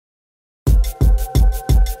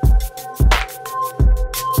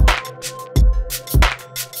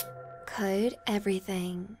Download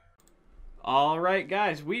everything. All right,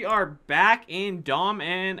 guys, we are back in DOM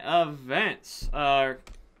and events. Did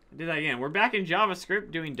that again. We're back in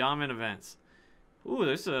JavaScript doing DOM and events. Ooh,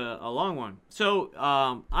 this is a long one. So,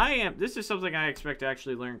 this is something I expect to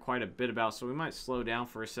actually learn quite a bit about, so we might slow down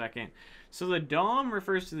for a second. So the DOM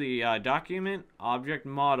refers to the document object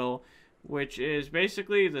model, which is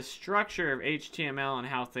basically the structure of HTML and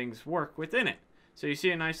how things work within it. So you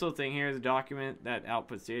see a nice little thing here, the document that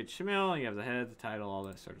outputs the HTML, you have the head, the title, all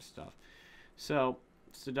that sort of stuff. So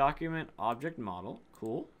it's the document object model,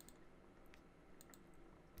 cool.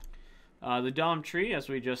 The DOM tree, as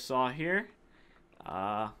we just saw here,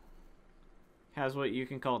 has what you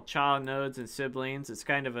can call child nodes and siblings. It's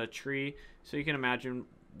kind of a tree, so you can imagine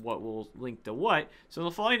what will link to what. So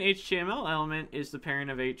the following HTML element is the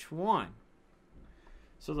parent of H1.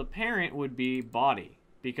 So the parent would be body,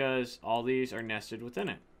 because all these are nested within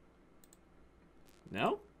it.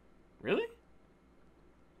 No? Really?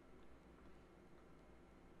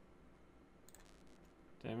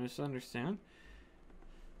 Did I misunderstand?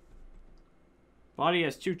 Body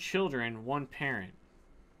has two children, one parent.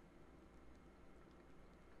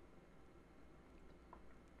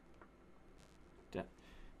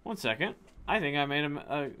 One second. I think I made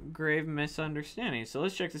a grave misunderstanding. So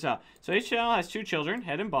let's check this out. So HTML has two children,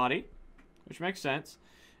 head and body, which makes sense.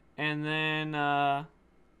 And then, oh,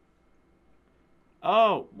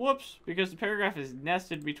 whoops, because the paragraph is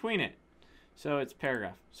nested between it. So it's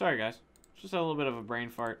paragraph. Sorry, guys. Just a little bit of a brain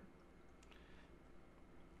fart.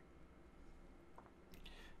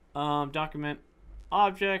 Document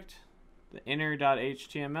object, the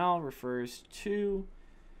inner.html refers to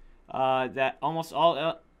that almost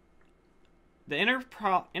all the inner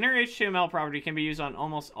HTML property can be used on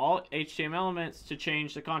almost all HTML elements to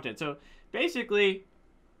change the content. So basically,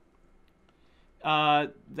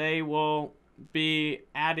 they will be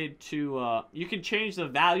added to. You can change the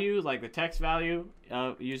value, like the text value,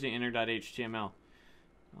 using inner.html.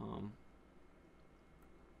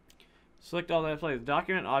 Select all that play. The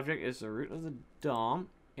document object is the root of the DOM.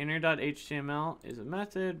 Inner.html is a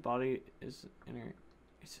method. Body is inner.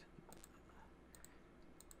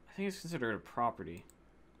 I think it's considered a property.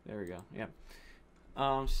 There we go. Yep.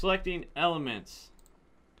 Selecting elements.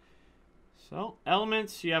 So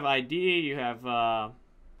elements, you have ID, you have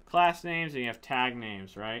class names, and you have tag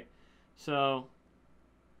names, right? So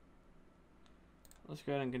let's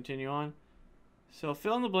go ahead and continue on. So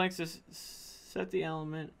fill in the blanks to set the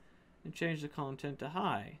element and change the content to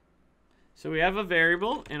high. So we have a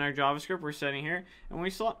variable in our JavaScript we're setting here, and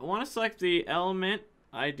we want to select the element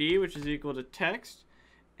ID, which is equal to text,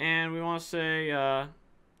 and we want to say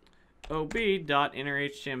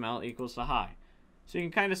ob.innerHTML equals to high. So you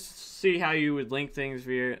can kind of see how you would link things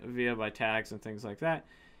via by tags and things like that.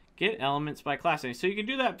 Get elements by class name. So you can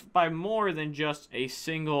do that by more than just a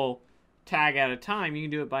single tag at a time. You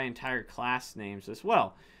can do it by entire class names as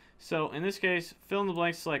well. So in this case, fill in the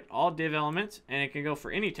blanks, select all div elements, and it can go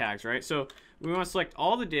for any tags, right? So we want to select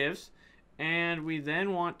all the divs, and we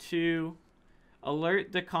then want to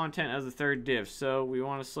alert the content of the third div. So we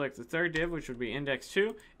want to select the third div, which would be index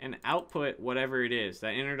 2, and output whatever it is.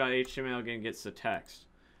 That inner.html again gets the text.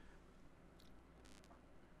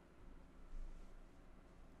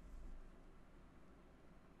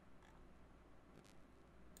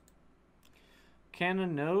 Can a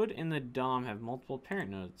node in the DOM have multiple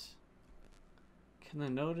parent nodes? Can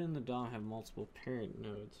the node in the DOM have multiple parent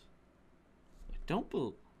nodes? I don't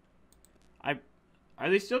believe. Are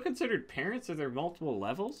they still considered parents if there are multiple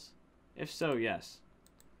levels? If so, yes.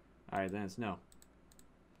 Alright, then it's no.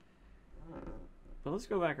 But let's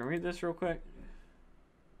go back and read this real quick.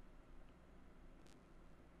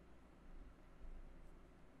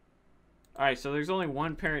 Alright, so there's only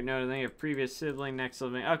one parent node, and then you have previous sibling, next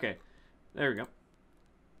sibling. Okay, there we go.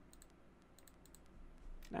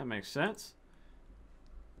 That makes sense.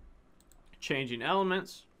 Changing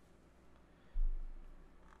elements.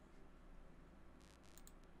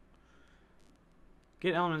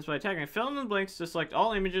 Get elements by tagging. Fill in the blanks to select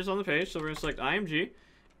all images on the page. So we're going to select IMG.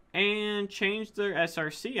 And change their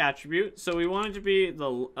SRC attribute. So we want it to be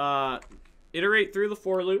the iterate through the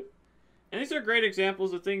for loop. And these are great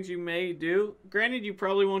examples of things you may do. Granted, you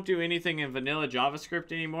probably won't do anything in vanilla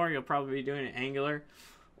JavaScript anymore. You'll probably be doing it in Angular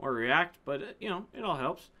or React, but you know, it all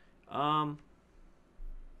helps. And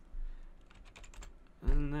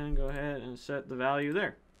then go ahead and set the value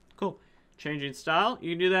there. Cool. Changing style.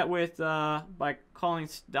 You can do that with by calling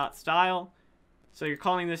 .style. So you're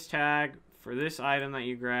calling this tag for this item that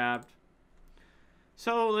you grabbed.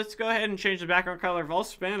 So let's go ahead and change the background color of all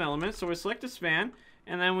span elements. So we select a span,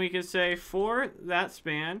 and then we can say for that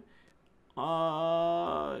span,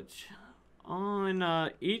 on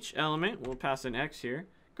on each element, we'll pass an X here.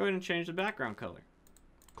 Go ahead and change the background color.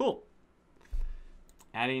 Cool.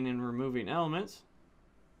 Adding and removing elements.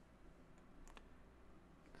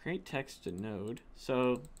 Create text to node.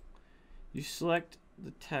 So you select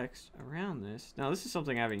the text around this. Now this is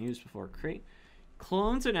something I haven't used before. Create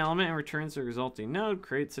clones an element and returns the resulting node.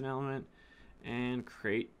 Creates an element and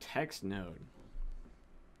create text node.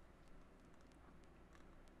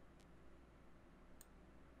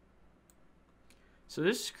 So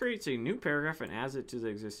this creates a new paragraph and adds it to the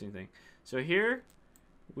existing thing. So here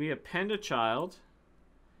we append a child.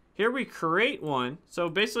 Here we create one. So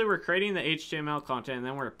basically we're creating the HTML content and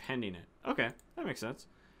then we're appending it. Okay, that makes sense.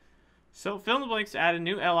 So fill in the blanks to add a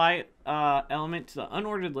new li element to the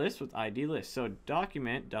unordered list with ID list. So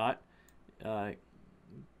document dot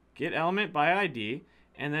get element by ID,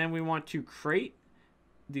 and then we want to create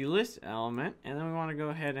the list element, and then we want to go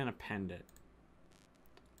ahead and append it.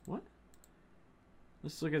 What?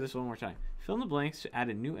 Let's look at this one more time. Fill in the blanks to add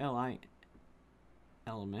a new li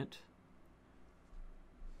element.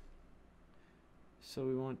 So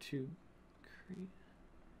we want to create.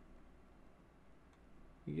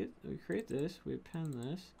 We create this. We append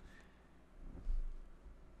this.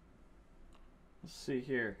 Let's see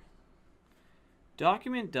here.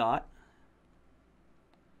 Document dot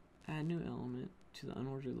add new element to the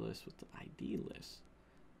unordered list with the ID list.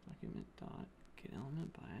 Document dot get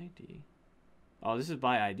element by ID. Oh, this is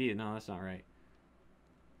by ID. No, that's not right.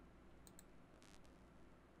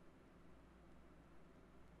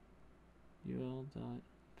 ul dot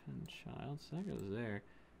append child. So that goes there.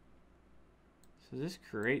 So this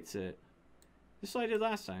creates it. This is what I did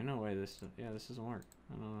last time. No way this doesn't work.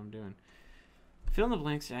 I don't know what I'm doing. Fill in the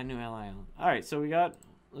blanks, add new li element. Alright, so we got,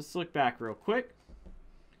 let's look back real quick.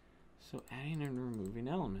 So adding and removing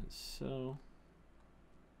elements. So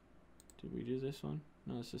did we do this one?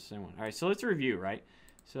 No, it's the same one. Alright, so let's review, right?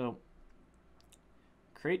 So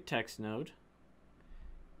create text node.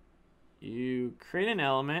 You create an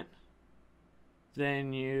element,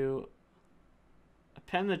 then you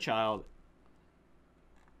append the child.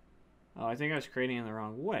 Oh, I think I was creating it the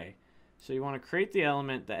wrong way. So you want to create the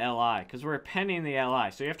element, the li, because we're appending the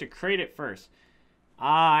li. So you have to create it first.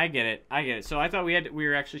 Ah, I get it. I get it. So I thought we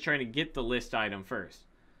were actually trying to get the list item first.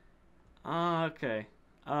 Okay.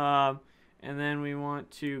 And then we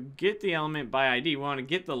want to get the element by ID. We want to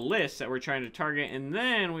get the list that we're trying to target, and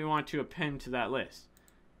then we want to append to that list.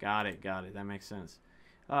 Got it. Got it. That makes sense.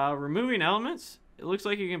 Removing elements. It looks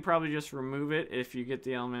like you can probably just remove it if you get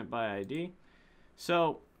the element by ID.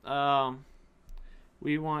 So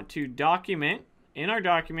we want to document. In our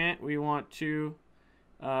document, we want to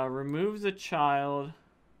remove the child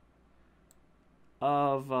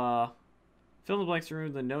of fill in the blanks to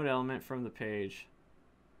remove the node element from the page.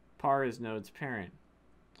 Par is node's parent.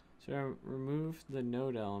 So remove the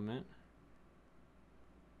node element.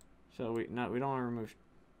 So we don't want to remove.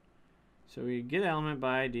 So we get element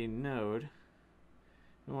by ID node.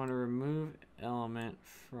 We want to remove element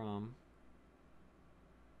from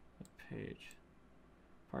the page.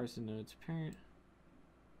 Parse the node's parent.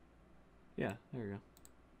 Yeah, there we go.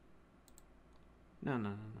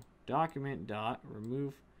 No. Document dot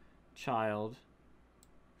remove child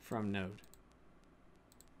from node.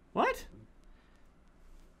 What?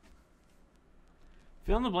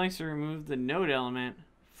 Fill in the blanks to remove the node element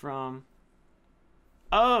from.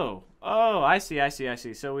 Oh, I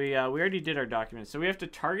see. So we already did our document. So we have to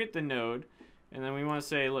target the node, and then we want to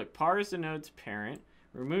say, look, parse the node's parent,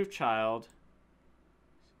 remove child.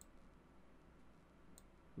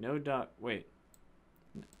 Node dot wait.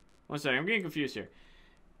 One second, I'm getting confused here.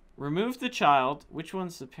 Remove the child. Which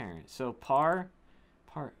one's the parent? So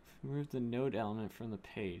remove the node element from the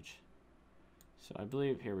page. So I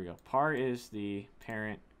believe here we go. Par is the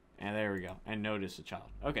parent, and there we go. And node is the child.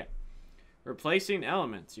 Okay. Replacing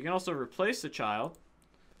elements. You can also replace the child.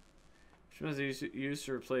 Which ones are used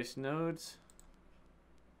to replace nodes?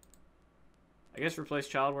 I guess replace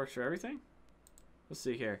child works for everything. Let's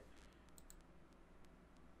see here.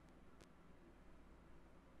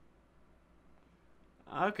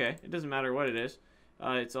 Okay, it doesn't matter what it is.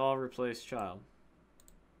 It's all replace child.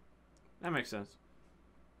 That makes sense.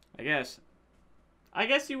 I guess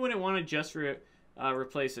you wouldn't want to just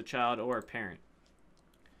replace a child or a parent.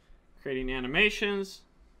 Creating animations.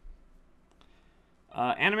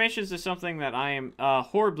 Animations is something that I am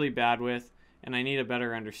horribly bad with, and I need a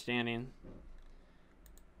better understanding.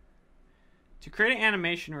 To create an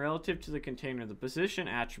animation relative to the container, the position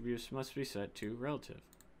attributes must be set to relative.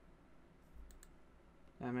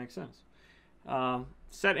 That makes sense.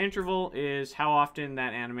 Set interval is how often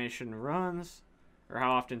that animation runs, or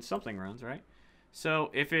how often something runs, right?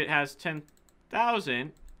 So if it has 10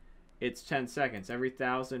 1,000, it's 10 seconds. Every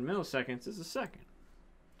 1,000 milliseconds is a second.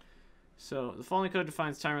 So the following code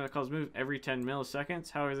defines timer that calls move every 10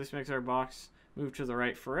 milliseconds. However, this makes our box move to the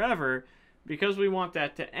right forever. Because we want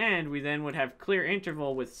that to end, we then would have clear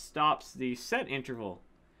interval, which stops the set interval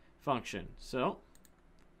function. So,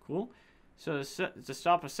 cool. So to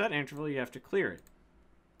stop a set interval, you have to clear it.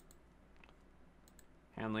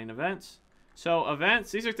 Handling events. So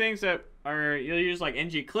events, these are things that are, you'll use like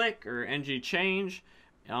ng-click or ng-change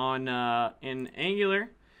on in Angular.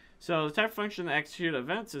 So the type of function that executes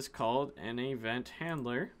events is called an event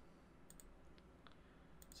handler.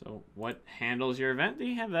 So what handles your event?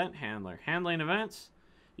 The event handler. Handling events.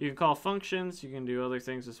 You can call functions. You can do other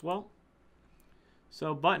things as well.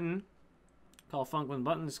 So button. Call func when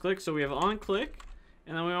button is clicked. So we have onClick,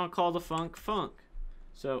 and then we want to call the func.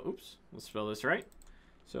 So oops, let's spell this right.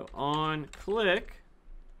 So onClick.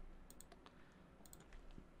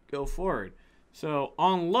 Go forward. So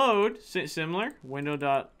onload, similar.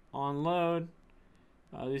 Window.onload.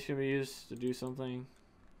 These can be used to do something.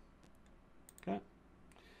 Okay.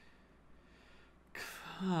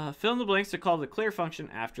 Fill in the blanks to call the clear function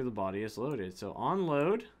after the body is loaded. So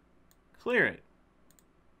onload, clear it.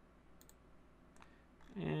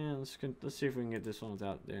 And let's see if we can get this one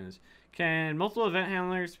without doing this. Can multiple event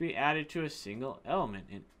handlers be added to a single element?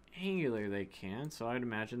 In Angular they can, so I'd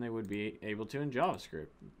imagine they would be able to in JavaScript.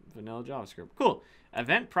 Vanilla JavaScript. Cool.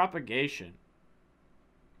 Event propagation.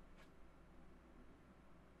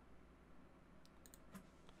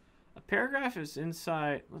 A paragraph is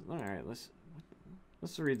inside. Alright, let's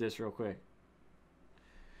read this real quick.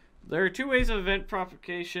 There are two ways of event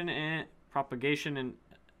propagation in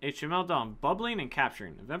HTML DOM: bubbling and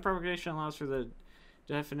capturing. Event propagation allows for the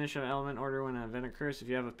definition of element order when an event occurs. If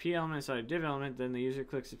you have a P element inside a div element, then the user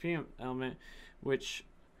clicks the P element, which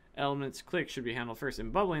elements click should be handled first. In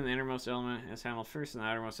bubbling, the innermost element is handled first and the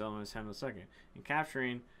outermost element is handled second. In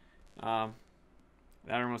capturing, the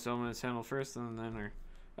outermost element is handled first and then the inner.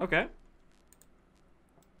 Okay.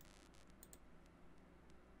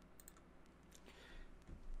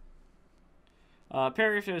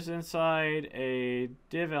 Paragraph is inside a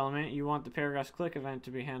div element. You want the paragraph's click event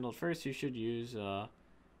to be handled first. You should use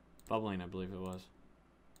bubbling, I believe it was.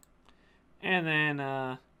 And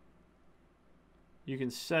then you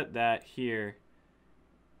can set that here.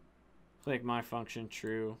 Click my function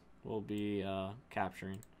true will be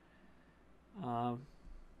capturing. So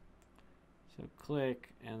click,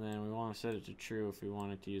 and then we want to set it to true if we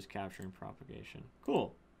wanted to use capturing propagation.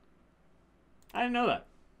 Cool. I didn't know that.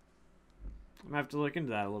 I'm going to have to look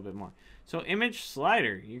into that a little bit more. So image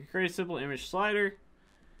slider. You can create a simple image slider.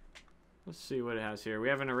 Let's see what it has here. We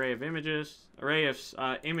have an array of images, array of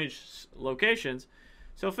image locations.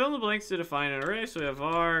 So fill in the blanks to define an array. So we have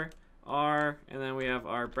R, and then we have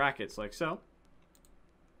our brackets like so.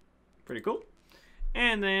 Pretty cool.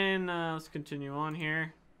 And then let's continue on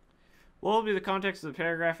here. What will be the context of the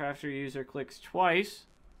paragraph after a user clicks twice?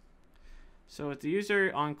 So if the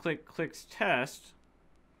user on click clicks test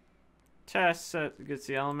gets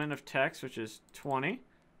the element of text, which is 20,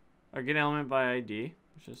 or get element by ID,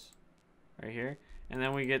 which is right here, and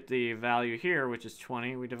then we get the value here, which is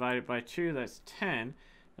 20. We divide it by 2, that's 10.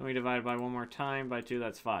 Then we divide it by one more time by 2,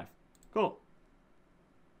 that's 5. Cool.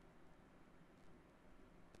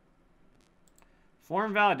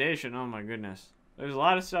 Form validation. Oh my goodness, there's a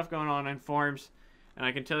lot of stuff going on in forms, and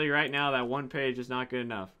I can tell you right now that one page is not good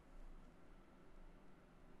enough.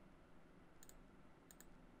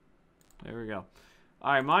 There we go.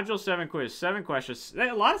 All right, module 7 quiz. 7 questions.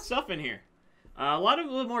 A lot of stuff in here. A lot of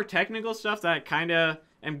a little more technical stuff that I kind of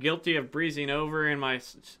am guilty of breezing over in my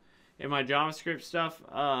JavaScript stuff.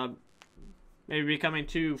 Maybe becoming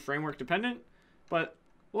too framework dependent, but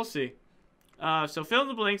we'll see. So fill in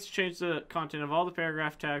the blanks to change the content of all the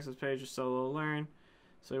paragraph tags of the page of SoloLearn.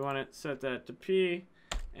 So we want to set that to P,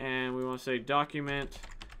 and we want to say document.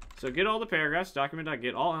 So get all the paragraphs.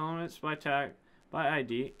 Document.get all elements by tag. By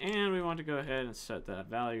ID, and we want to go ahead and set that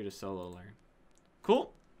value to SoloLearn.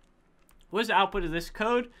 Cool. What is the output of this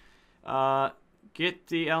code? Get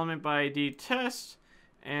the element by ID test,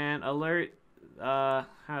 and alert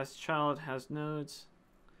has nodes,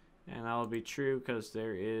 and that will be true because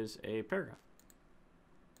there is a paragraph.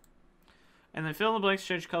 And then fill in the blanks,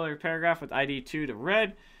 change color of paragraph with ID 2 to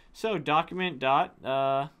red. So document dot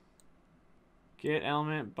get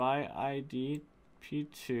element by ID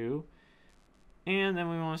P2. And then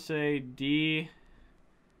we want to say d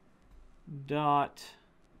dot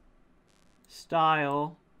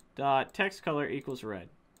style dot text color equals red.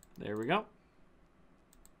 There we go.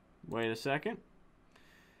 Wait a second.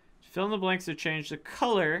 Fill in the blanks to change the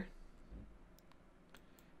color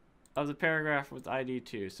of the paragraph with ID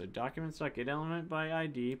 2. So documents.getElement by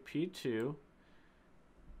ID P2.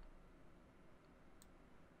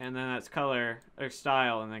 And then that's color, or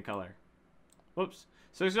style, and then color. Whoops.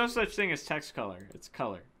 So there's no such thing as text color. It's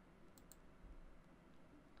color.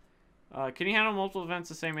 Can you handle multiple events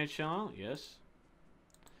the same HTML? Yes.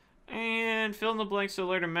 And fill in the blanks to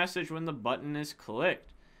alert a message when the button is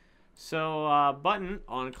clicked. So button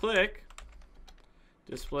on click,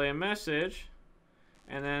 display a message,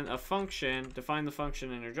 and then a function. Define the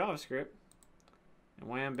function in your JavaScript. And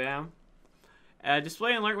wham bam.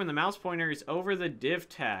 Display an alert when the mouse pointer is over the div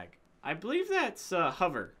tag. I believe that's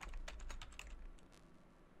hover.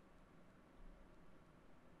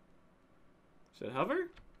 Is it hover?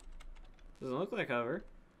 Doesn't look like hover.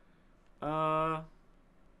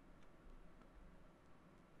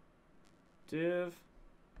 Div.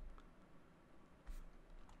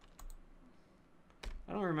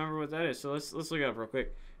 I don't remember what that is, so let's look it up real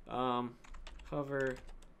quick. Hover.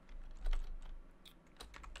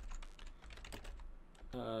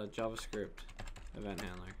 JavaScript event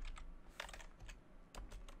handler.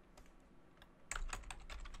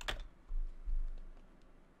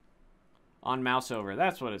 Onmouseover.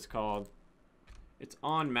 That's what it's called. It's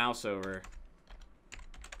Onmouseover.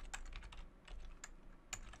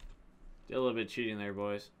 Did a little bit of cheating there,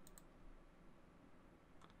 boys.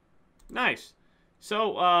 Nice.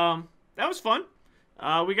 So that was fun.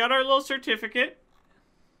 We got our little certificate.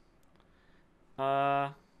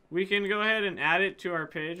 We can go ahead and add it to our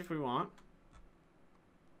page if we want.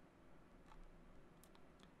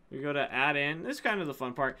 We go to add in. This is kind of the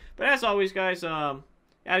fun part. But as always, guys, add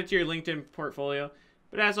it to your LinkedIn portfolio.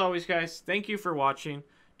 But as always, guys, thank you for watching.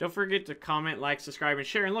 Don't forget to comment, like, subscribe, and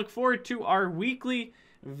share. And look forward to our weekly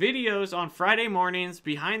videos on Friday mornings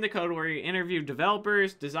behind the code, where we interview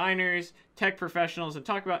developers, designers, tech professionals, and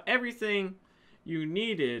talk about everything you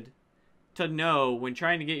needed to know when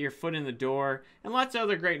trying to get your foot in the door, and lots of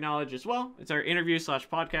other great knowledge as well. It's our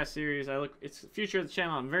interview/podcast series. It's the future of the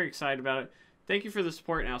channel. I'm very excited about it. Thank you for the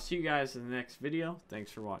support, and I'll see you guys in the next video.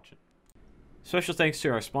 Thanks for watching. Special thanks to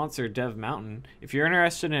our sponsor, Dev Mountain. If you're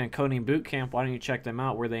interested in a coding bootcamp, why don't you check them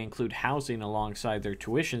out, where they include housing alongside their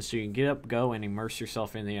tuition, so you can get up, go, and immerse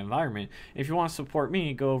yourself in the environment. If you want to support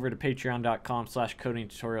me, go over to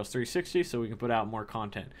patreon.com/codingtutorials360 so we can put out more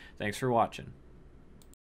content. Thanks for watching.